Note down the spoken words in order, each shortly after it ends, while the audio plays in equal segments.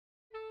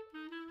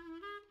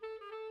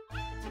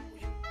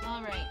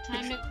Alright,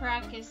 time to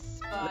crack his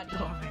body.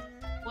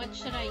 What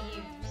should I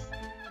use?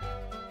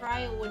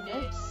 Try it with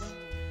this.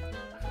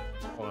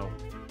 Well,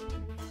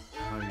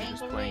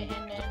 Angle it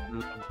and then...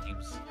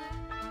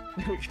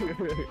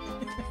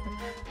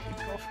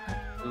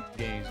 Loop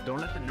games.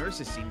 Don't let the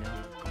nurses see now.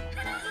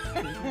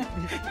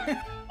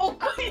 Oh,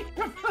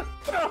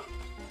 God!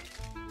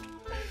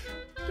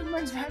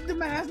 The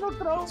man has no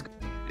throat.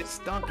 It's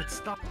stuck. It's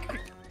stuck.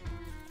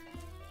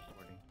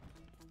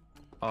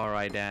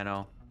 Alright,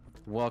 Dano.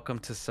 Welcome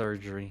to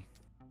surgery.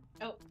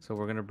 Oh. So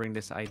we're gonna bring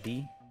this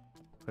ID.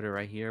 Put it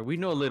right here. We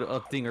know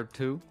a thing or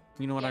two.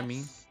 You know what I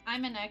mean?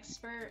 I'm an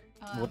expert.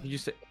 What did you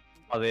say?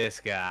 Oh, this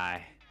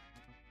guy.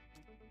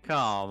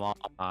 Come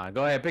on.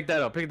 Go ahead. Pick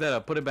that up. Pick that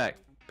up. Put it back.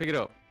 Pick it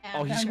up.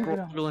 Oh, he's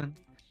struggling.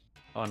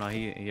 Oh, no.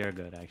 You're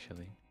good,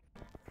 actually.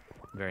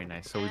 Very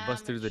nice. So we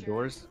bust through the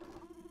doors.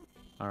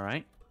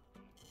 Alright.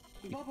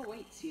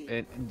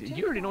 And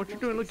you already know what you're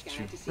doing. Look at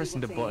you. Pressing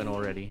the button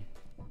already.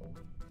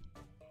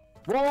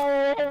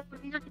 Whoa!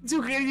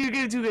 You're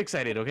getting too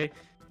excited, okay?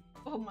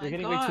 Oh my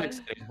god.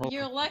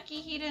 You're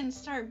lucky he didn't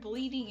start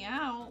bleeding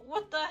out.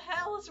 What the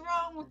hell is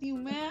wrong with you,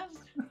 man?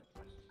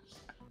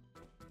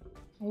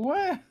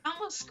 What? I'm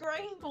gonna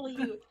scramble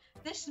you.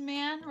 This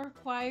man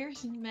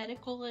requires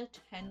medical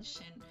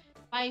attention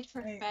by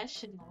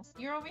professionals.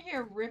 You're over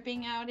here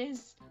ripping out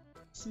his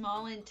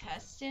small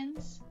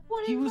intestines?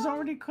 What? He was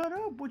already cut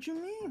up. What you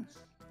mean?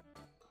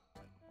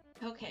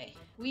 Okay,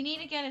 we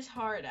need to get his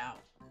heart out.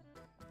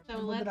 So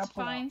let's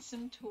find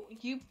some tools.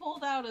 You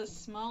pulled out a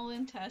small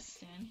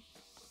intestine.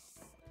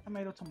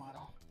 Tomato.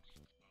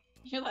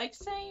 You're like,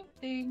 same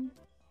thing.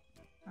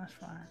 That's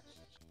fine.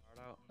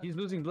 He's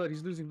losing blood.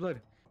 He's losing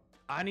blood.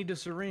 I need the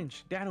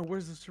syringe. Dano,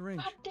 where's the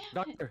syringe? God damn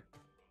Doctor.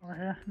 Over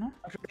here. No?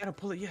 Doctor, Dano,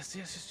 pull it. Yes.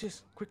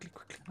 Quickly.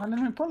 Let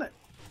me pull it.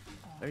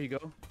 There you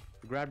go.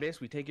 We grab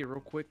this. We take it real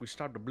quick. We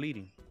stop the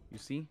bleeding. You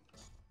see?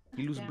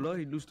 He lose blood.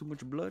 He lose too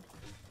much blood.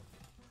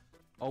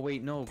 Oh,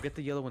 wait. No. Get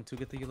the yellow one, too.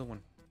 Get the yellow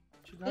one.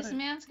 This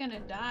man's gonna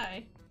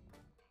die.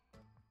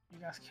 You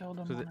guys killed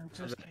him on our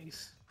first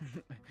case.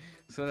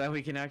 So that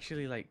we can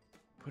actually, like,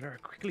 put her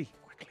quickly.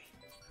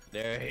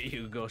 There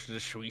you go to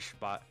the sweet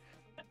spot.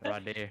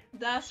 Right there.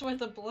 That's where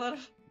the blood...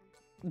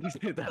 That's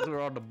where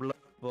all the blood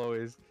flow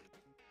is.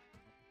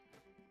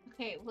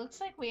 Okay,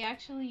 looks like we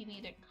actually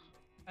need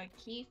a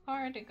key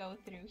card to go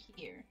through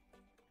here.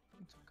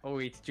 Oh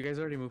wait, did you guys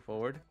already move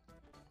forward?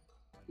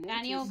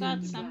 Daniel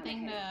got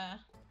something to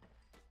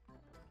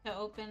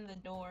open the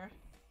door.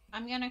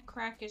 I'm gonna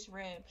crack his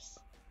ribs.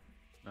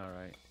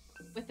 Alright.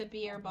 With a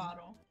beer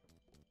bottle.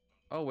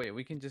 Oh wait,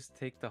 we can just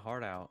take the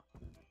heart out.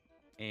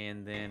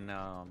 And then,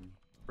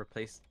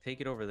 take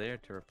it over there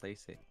to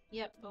replace it.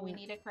 Yep, but we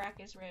need to crack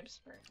his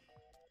ribs first.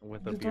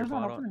 With a beer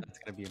bottle? That's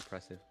gonna be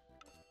impressive.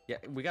 Yeah,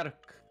 we gotta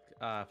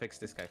fix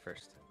this guy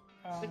first.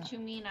 What you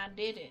mean I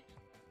did it?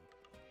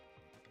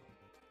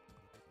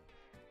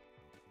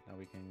 Now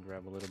we can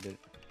grab a little bit.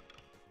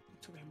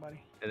 It's okay, buddy.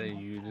 And then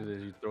you do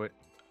this, you throw it.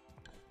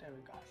 There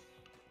we go.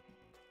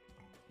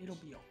 It'll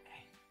be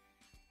okay.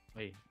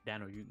 Hey,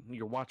 Dano,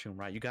 you're watching,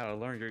 right? You gotta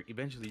learn.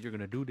 Eventually you're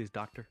gonna do this,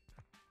 doctor.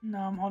 No,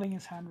 I'm holding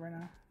his hand right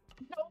now.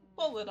 Don't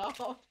pull it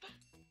off. Oh,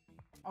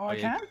 I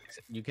can?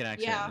 You can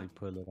accidentally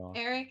pull it off.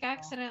 Eric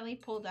accidentally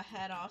pulled a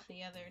head off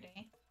the other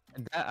day.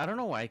 I don't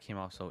know why it came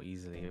off so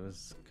easily. It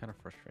was kind of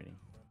frustrating.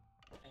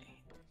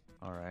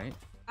 Alright.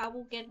 I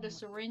will get the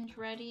syringe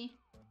ready.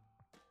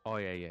 Oh,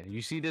 yeah.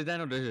 You see this,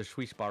 Dano? There's a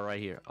sweet spot right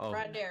here. Oh.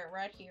 Right there,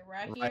 right here.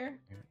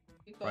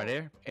 You go. Right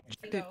there?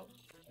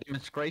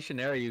 Demonstration,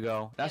 there you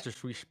go. That's the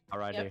sweet spot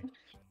right there.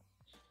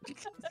 I'm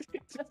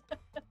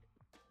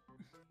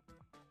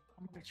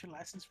gonna get your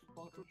license for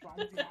both. What's wrong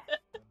with you?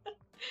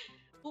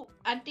 Oh,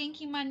 I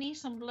think you might need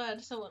some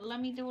blood, so let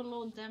me do a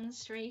little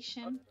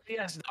demonstration.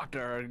 Yes,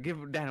 doctor.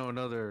 Give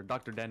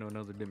Dr. Dano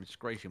another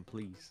demonstration,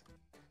 please.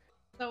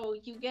 So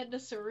you get the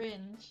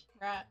syringe,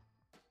 right?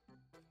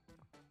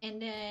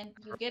 And then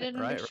you get it in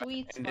the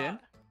sweet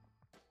spot.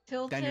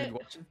 Tilt it.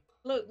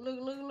 Look.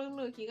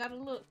 You gotta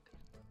look.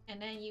 And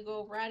then you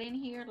go right in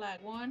here,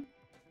 like 1,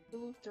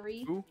 2,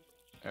 3. Ooh.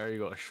 There you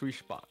go, a sweet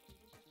spot.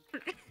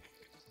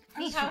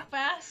 See how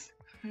fast?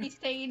 He's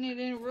taking it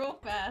in real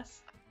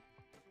fast.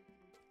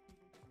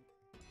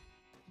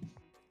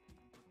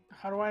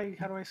 How do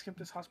I skip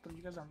this hospital?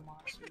 You guys are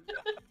monsters.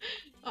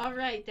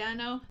 Alright,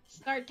 Dano.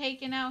 Start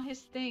taking out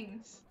his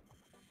things.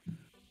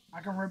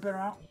 I can rip it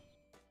out?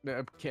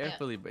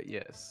 Carefully, but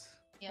yes.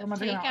 Yeah,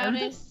 take out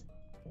his...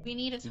 We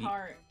need his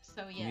heart,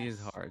 so yes. We need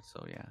his heart,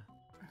 so yeah.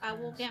 I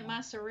will get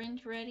my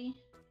syringe ready.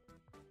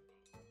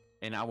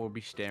 And I will be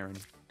staring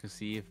to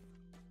see if...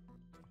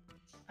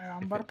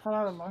 I'm about to pull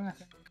out a lung, I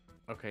think.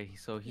 Okay,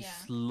 so he's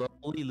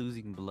slowly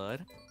losing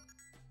blood.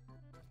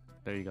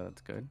 There you go,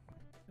 that's good.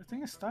 The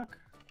thing is stuck.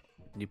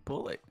 You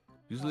pull it.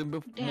 Use a little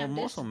bit more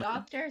muscle, man.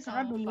 Doctor's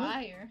on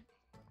fire.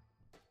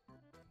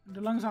 The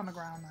lung's on the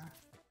ground now.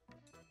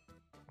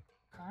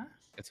 Huh?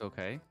 It's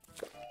okay.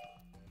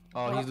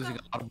 Oh, he's losing a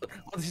lot of blood.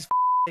 Oh, this is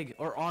leg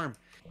or arm.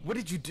 What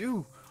did you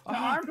do? The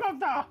arm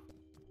popped off!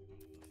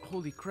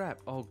 Holy crap.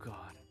 Oh,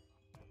 God.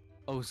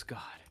 Oh, God.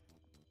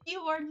 You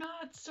are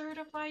not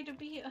certified to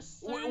be a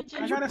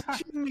surgeon. I got his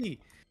heart. me.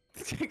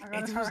 I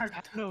got his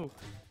heart. No.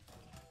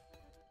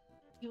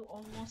 You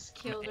almost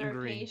killed our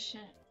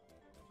patient.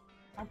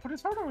 I put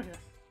his heart over here.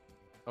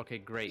 Okay,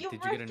 great. You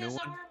Did you get a ripped new his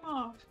one? arm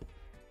off.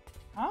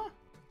 Huh?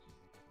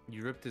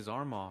 You ripped his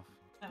arm off.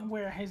 Oh.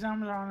 Where? His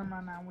arms are on him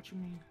right now. What you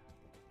mean?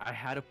 I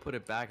had to put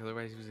it back,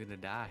 otherwise he was gonna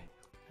die.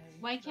 Hey,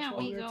 Why can't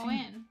we go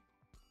in?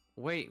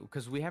 Wait,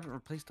 because we haven't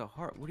replaced the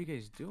heart. What are you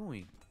guys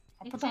doing?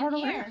 I'll put the heart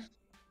over here.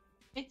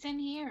 It's in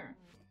here.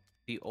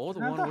 The old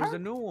Not one the was heart? the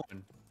new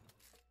one.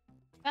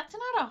 That's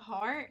not a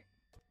heart.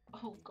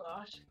 Oh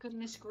gosh,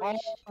 goodness gracious.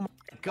 Oh my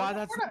god,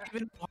 that's not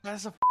even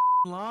that's a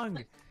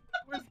lung.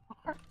 Where's the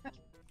heart?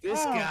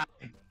 This guy.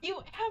 You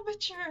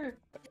amateur!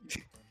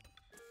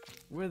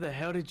 Where the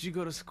hell did you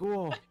go to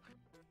school?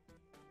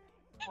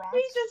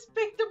 We just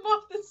picked him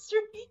off the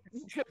street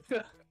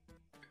and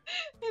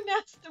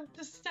asked him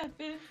to step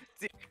in.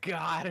 Dear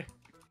God,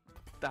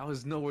 that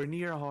was nowhere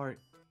near a heart.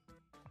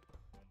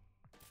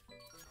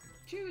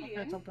 Julian,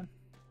 Okay, it's open.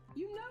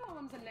 you know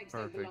arms and legs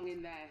don't belong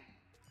in there.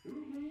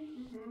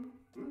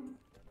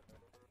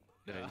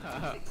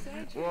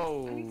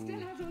 Whoa! And he still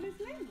has all his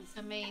limbs.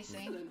 Amazing.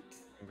 Excellent.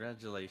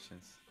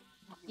 Congratulations.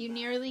 You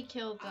nearly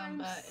killed them,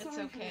 but it's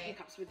sorry for the okay.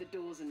 hiccups with the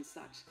doors and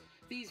such.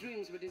 These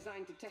rooms were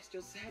designed to test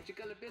your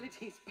surgical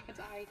abilities, but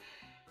I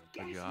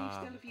guess we've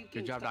still a few Good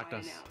kinks job, to iron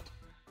doctors. out.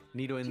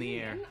 Needle in the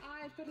air. Julian,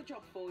 I've got a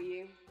job for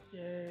you.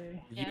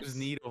 Yay. Yes. Use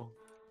needle.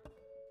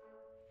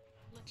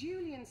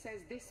 Julian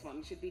says this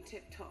one should be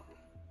tip-top.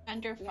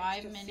 Under Let's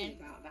 5 just see minutes.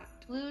 about that.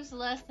 Lose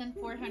less than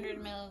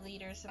 400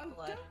 milliliters of Oh,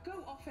 blood. don't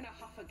go off in a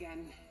huff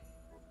again.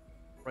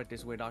 Right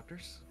this way,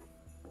 doctors.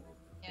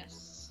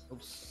 Yes.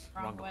 Oops.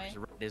 Wrong way. Doctors.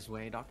 Right this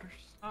way, doctors.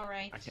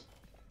 Alright. I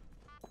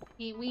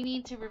can't- We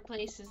need to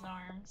replace his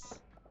arms.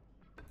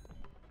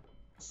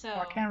 So, Oh,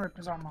 I can't rip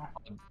his arm off.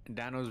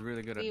 Dano's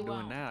really good at We doing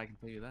won't. that, I can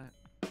tell you that.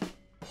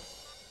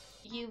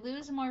 you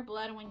lose more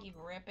blood when you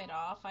rip it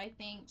off, I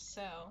think,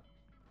 so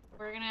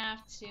we're gonna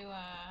have to,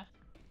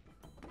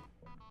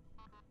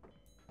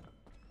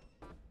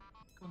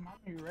 Come on,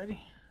 are you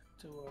ready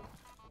to,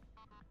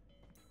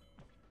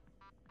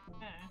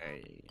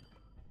 Hey.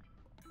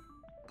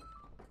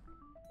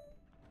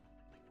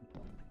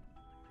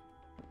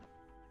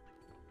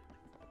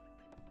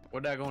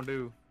 What that gonna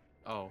do?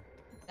 Oh,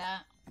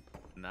 that.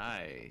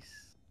 nice.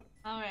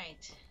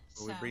 Alright,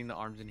 So so we bring the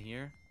arms in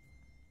here.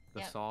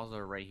 The Yep. saws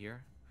are right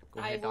here. Go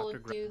I ahead, will doctor.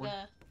 Grab do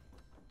one.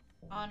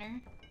 the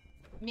honor.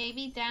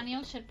 Maybe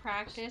Daniel should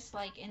practice,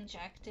 like,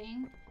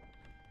 injecting.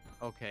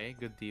 Okay,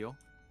 good deal.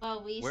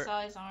 Well, we Where-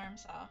 saw his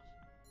arms off.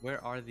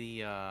 Where are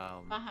the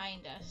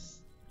Behind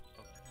us.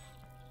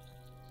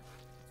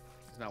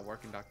 It's not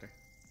working, doctor.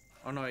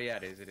 Oh no, yeah,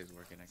 it is. It is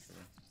working actually.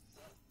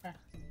 okay,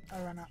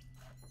 I ran out.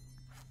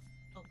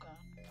 Oh god.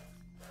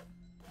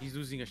 He's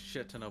losing a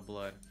shit ton of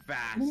blood.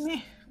 Fast. What do you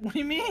mean? What do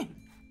you mean?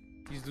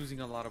 He's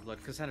losing a lot of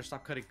blood. Cassandra,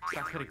 stop cutting.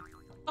 Stop cutting.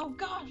 Oh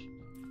gosh!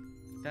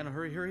 Daniel,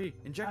 hurry, hurry.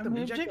 Inject I'm him.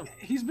 Inject him.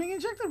 He's being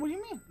injected. What do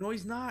you mean? No,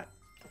 he's not.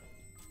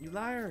 You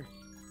liar.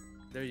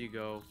 There you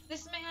go.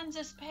 This man's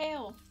just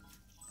pale.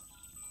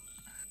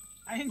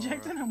 I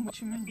injected him. What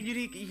you mean?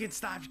 You can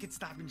stop. You can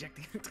stop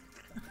injecting.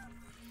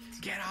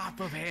 Get off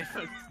of it.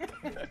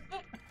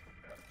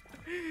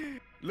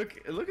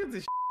 look at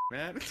this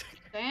man.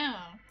 Damn.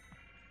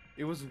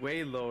 It was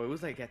way low. It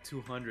was like at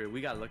 200.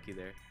 We got lucky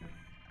there.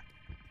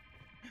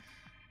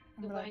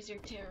 You guys are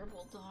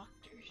terrible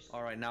doctors.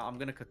 All right, now I'm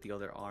gonna cut the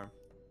other arm.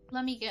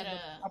 Let me get a.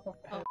 Top of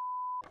the head.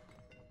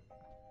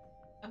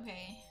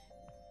 Okay.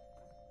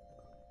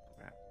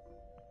 Crap.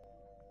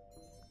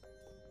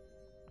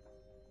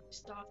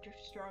 This doctor's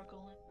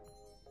struggling.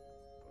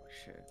 Oh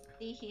shit.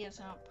 See, he has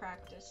not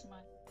practiced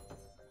much.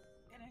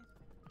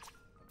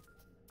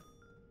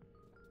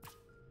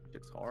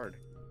 Shit's hard.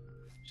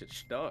 Shit's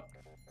stuck.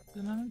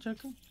 Did I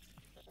inject him?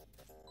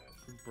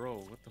 Bro,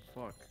 what the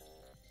fuck?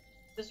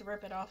 Just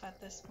rip it off at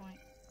this point.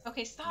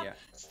 Okay, stop! Yeah.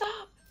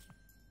 Stop!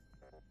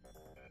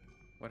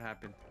 What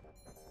happened?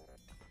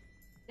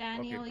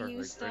 Daniel perfect.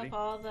 used Ready? up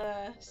all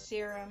the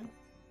serum.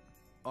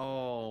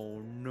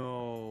 Oh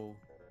no.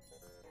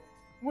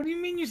 What do you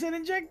mean you said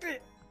inject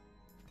it?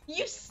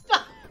 You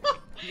stop!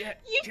 Yeah.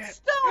 You yeah.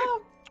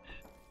 stop!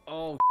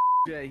 Oh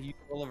yeah, you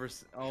all over.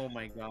 Oh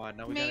my god.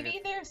 Now we Maybe gotta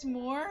get. there's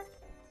more?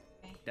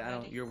 Okay, Daniel,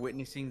 ready. you're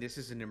witnessing. This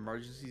is an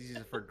emergency. This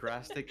is for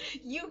drastic.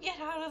 You get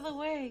out of the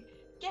way!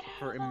 Get out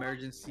For of the way!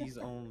 emergencies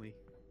only.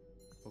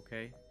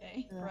 Okay.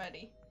 Okay, Yeah.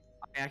 ready.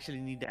 I actually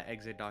need that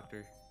exit,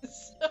 doctor.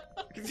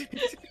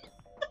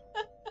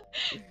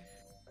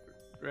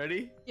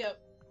 Ready? Yep.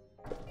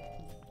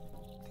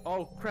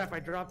 Oh crap! I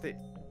dropped it.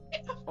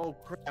 Oh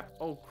crap!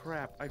 Oh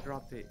crap! I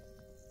dropped it.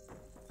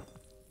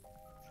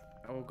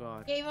 Oh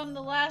god. Gave him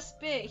the last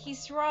bit.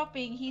 He's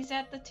dropping. He's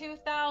at the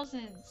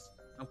 2000s.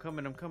 I'm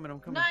coming. I'm coming. I'm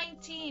coming.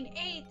 19,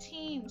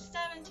 18,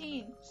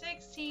 17,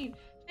 16,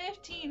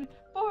 15,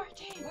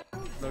 14.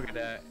 Look at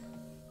that.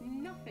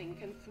 Nothing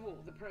can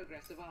thwart the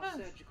progress of our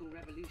surgical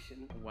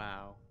revolution.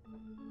 Wow.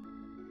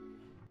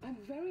 I'm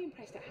very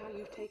impressed at how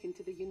you've taken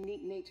to the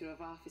unique nature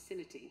of our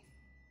facility.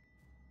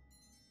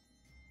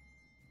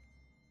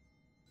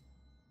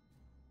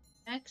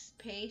 Next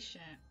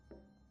patient.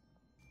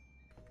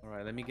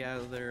 Alright, let me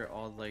gather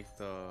all like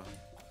the...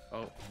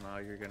 Oh, now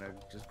you're gonna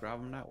just grab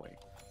them that way.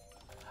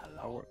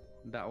 Hello.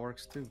 That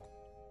works too.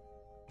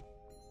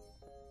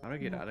 How do I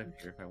get out of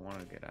here if I want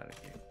to get out of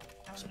here?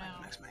 Oh Smack,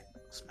 no. smack,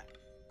 smack,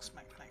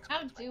 smack, smack, How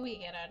smack, do we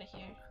get out of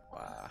here?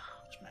 Wow.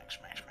 smack,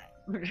 smack,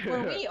 smack.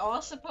 Were we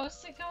all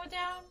supposed to go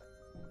down?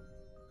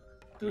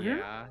 Through here?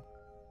 Yeah.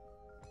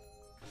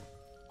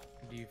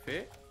 Do you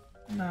fit?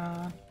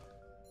 Nah.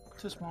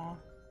 Too small.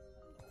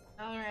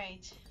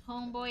 Alright.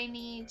 Homeboy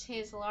needs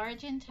his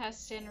large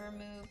intestine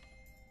removed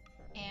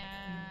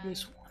and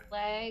This one.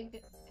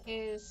 leg,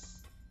 his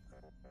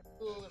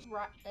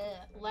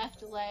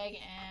left leg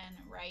and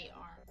right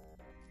arm.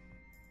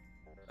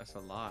 That's a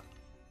lot.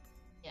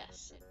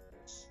 Yes, it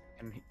is.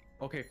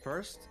 Okay,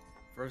 first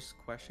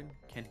question,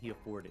 can he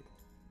afford it?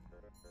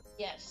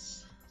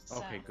 Yes. So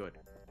Okay, good.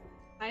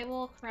 I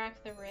will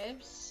crack the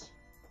ribs.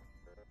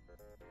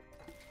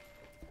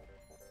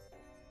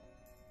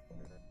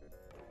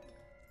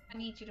 I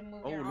need you to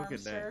move your look arm, at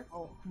sir.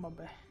 Oh, my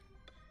bad.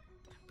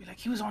 Be like,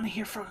 he was only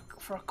here for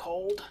a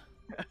cold.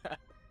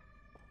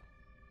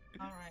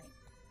 Alright.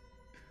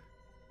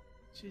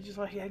 She's just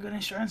like, he had good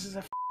insurance. Is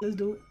like, let's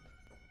do it.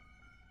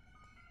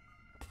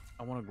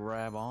 I want to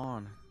grab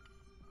on.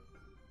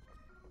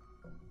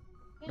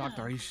 Yeah,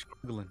 Doctor, are you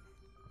struggling?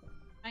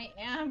 I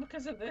am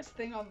because of this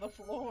thing on the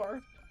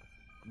floor.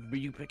 But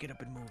you pick it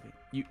up and move it.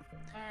 You.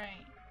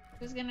 Alright.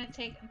 Who's gonna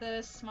take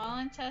the small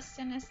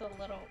intestine? Is the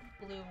little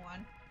blue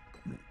one.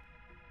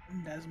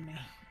 That's me.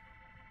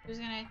 Who's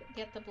gonna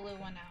get the blue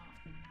one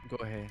out? Go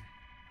ahead.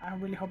 I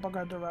really hope I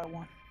got the right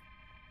one.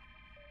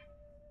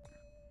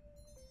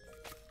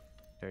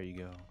 There you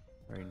go.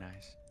 Very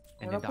nice.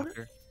 And Where the I put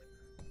it?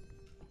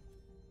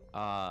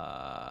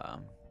 doctor.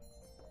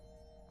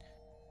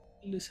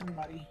 Listen,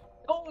 buddy.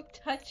 Don't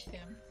touch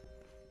him.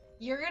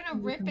 You're gonna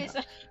rip his.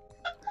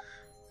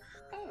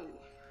 Oh.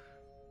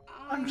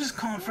 I'm just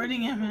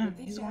comforting him, man.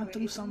 He's going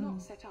through some. some.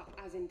 Not set up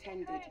as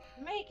intended.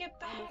 Make it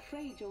back. I'm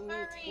afraid you'll need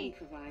Hurry. to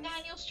improvise.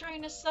 Daniel's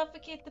trying to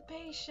suffocate the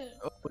patient.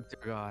 Oh dear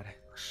God.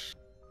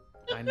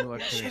 I knew I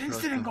couldn't Shit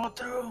trust didn't him. go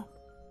through.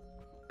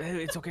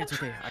 It's okay. It's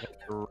okay. I got it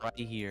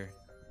right here.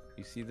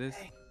 You see this?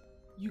 Hey,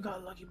 you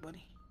got lucky,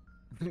 buddy.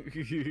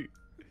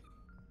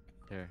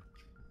 There.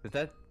 Is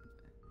that?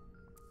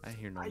 I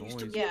hear no I used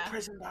noise. to be Yeah. a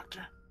prison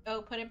doctor.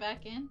 Oh, put it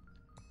back in?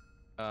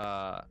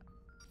 There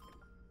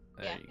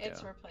Yeah, you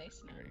it's go.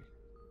 replaced now. Very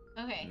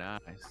Okay.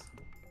 nice.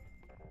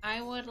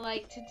 I would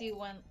like to do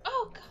one.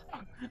 Oh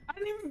god! I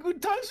didn't even go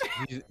touch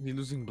it. He's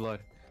losing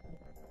blood.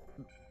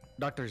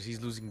 Doctors, he's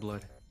losing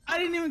blood. I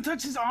didn't even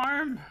touch his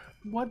arm.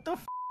 What the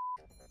f?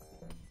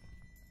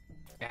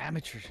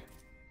 Amateurs.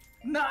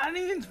 No, I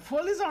didn't even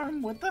pull his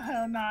arm. What the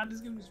hell? Nah,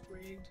 this game is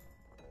rigged.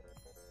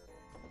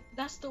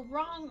 That's the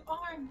wrong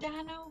arm,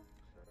 Dano!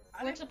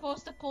 I We're didn't-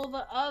 supposed to pull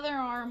the other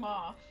arm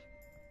off.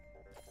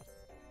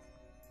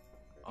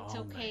 It's Oh,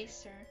 okay, man.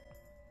 sir.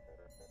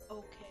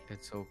 Okay.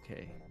 It's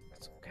okay.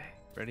 It's okay.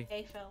 Ready?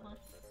 Okay, fella.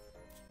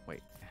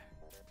 Wait.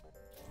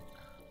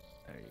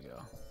 There you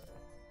go.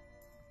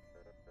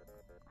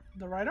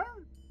 The right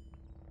arm?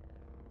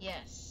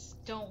 Yes.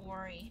 Don't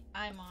worry.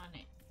 I'm on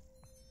it.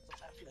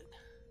 Left leg.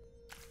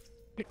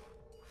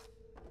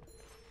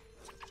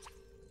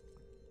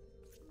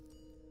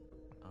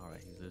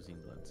 Alright, he's losing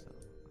blood, so.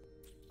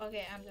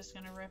 Okay, I'm just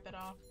gonna rip it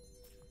off.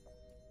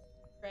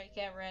 Right,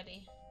 get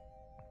ready.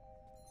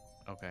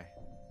 Okay.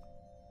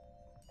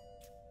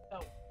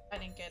 Oh, I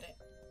didn't get it.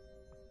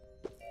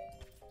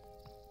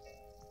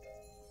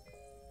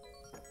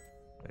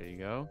 There you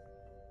go.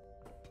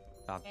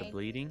 Stop Okay. the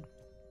bleeding.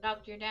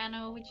 Dr.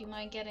 Dano, would you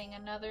mind getting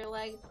another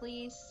leg,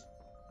 please?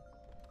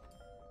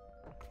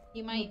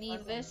 You might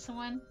need this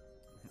one.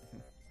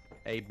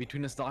 Hey,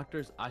 between us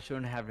doctors, I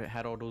shouldn't have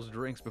had all those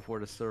drinks before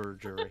the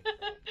surgery.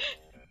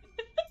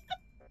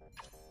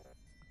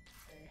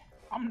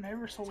 I'm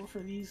never sold for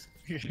these.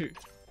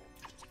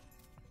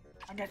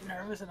 I get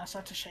nervous and I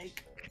start to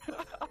shake.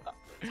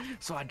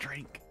 So I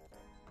drink.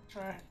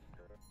 Try.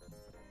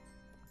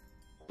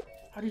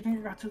 How do you think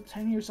I got to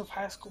 10 years of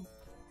high school,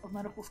 of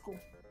medical school?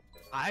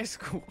 High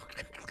school.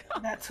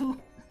 That too.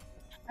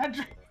 I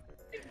drink.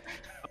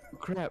 Oh,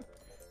 crap.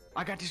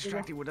 I got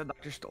distracted with the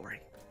doctor's story.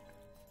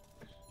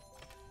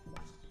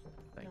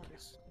 Thank you.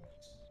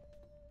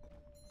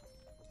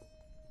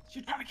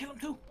 You're trying to kill him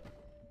too.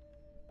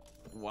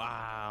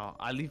 Wow.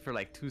 I leave for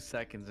like 2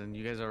 seconds and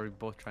you guys are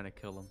both trying to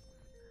kill him.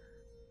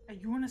 Are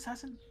you an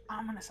assassin?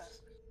 I'm an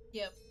assassin.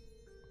 Yep.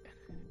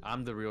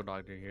 I'm the real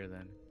doctor here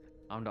then.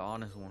 I'm the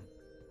honest one.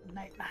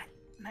 Night, night.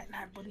 Night,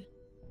 night, buddy.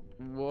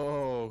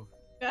 Whoa.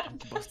 I'm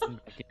busting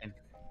back in.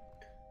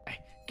 Hey,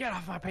 get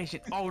off my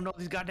patient. Oh no,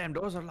 these goddamn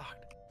doors are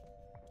locked.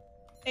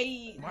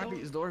 Hey, Marby,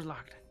 his door's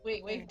locked.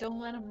 wait, don't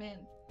let him in.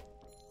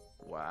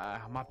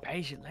 Wow, my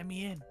patient, let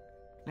me in.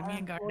 Let me in,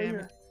 I'm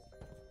goddammit.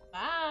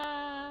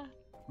 Bye.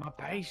 My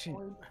patient.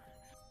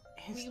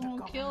 We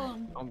won't kill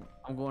him.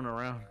 I'm going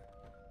around.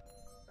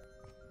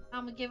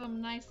 I'm gonna give him a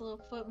nice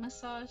little foot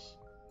massage.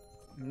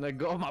 Let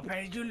go of my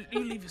patient.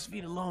 You leave his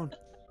feet alone.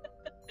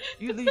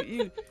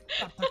 You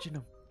stop touching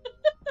him.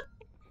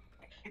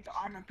 Hit the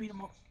arm and beat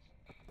him up.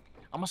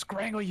 I'm gonna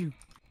strangle you.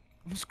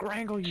 I'm gonna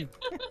strangle you.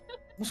 I'm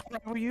gonna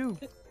strangle you.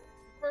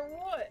 For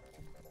what?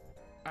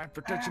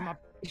 For touching my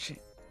patient.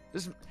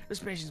 This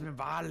patient's been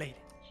violated.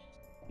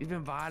 He's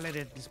been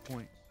violated at this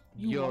point.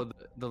 Yo,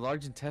 the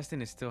large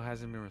intestine still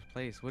hasn't been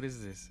replaced. What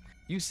is this?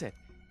 You said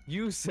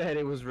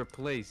it was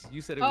replaced.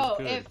 You said it was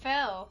good. Oh, it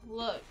fell.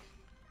 Look.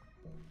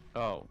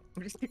 Oh.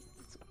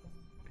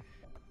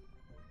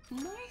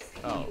 Nice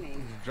Oh,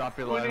 healing. drop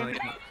your line on it.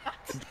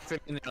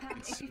 Fit in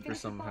super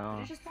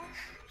somehow.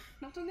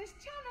 Not on this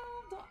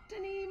channel,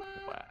 Dr. Nemo.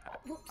 Wow.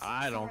 Whoops,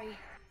 I don't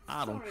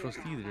sorry. trust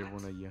either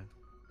one of you.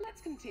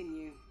 Let's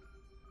continue.